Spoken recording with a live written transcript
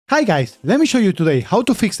Hi guys, let me show you today how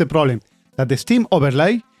to fix the problem that the Steam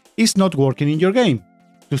overlay is not working in your game.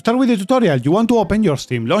 To start with the tutorial, you want to open your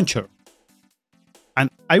Steam launcher. And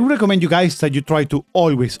I would recommend you guys that you try to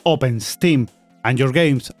always open Steam and your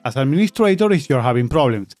games as administrator if you're having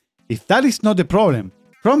problems. If that is not the problem,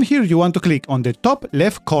 from here you want to click on the top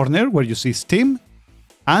left corner where you see Steam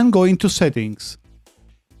and go into settings.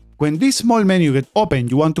 When this small menu gets open,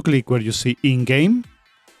 you want to click where you see in-game.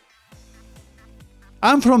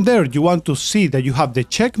 And from there, you want to see that you have the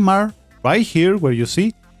check mark right here where you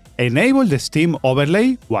see enable the Steam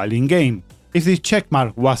overlay while in game. If this check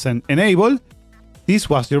mark wasn't enabled, this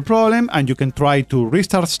was your problem and you can try to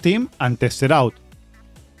restart Steam and test it out.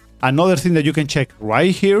 Another thing that you can check right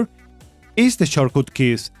here is the shortcut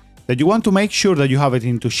keys, that you want to make sure that you have it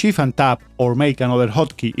into Shift and Tab or make another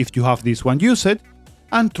hotkey if you have this one used,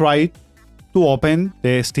 and try to open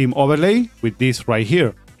the Steam overlay with this right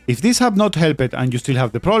here. If this have not helped and you still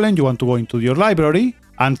have the problem, you want to go into your library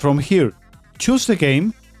and from here, choose the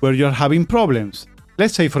game where you're having problems.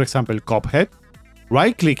 Let's say for example Cuphead,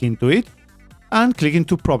 right click into it and click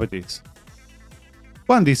into properties.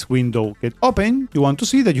 When this window gets open, you want to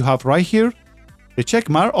see that you have right here the check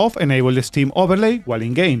mark of enable the Steam overlay while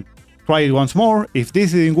in game. Try it once more. If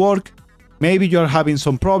this didn't work, maybe you're having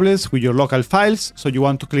some problems with your local files, so you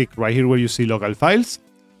want to click right here where you see local files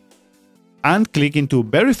and click into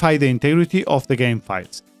verify the integrity of the game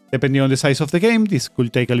files. Depending on the size of the game, this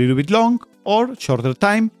could take a little bit long or shorter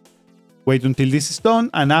time. Wait until this is done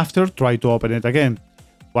and after try to open it again.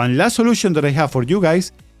 One last solution that I have for you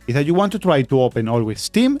guys is that you want to try to open always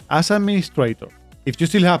Steam as administrator. If you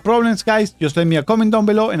still have problems guys, just leave me a comment down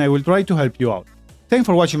below and I will try to help you out. Thanks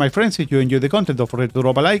for watching my friends. If you enjoyed the content, don't forget to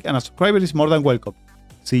drop a like and a subscriber is more than welcome.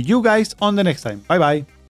 See you guys on the next time. Bye bye.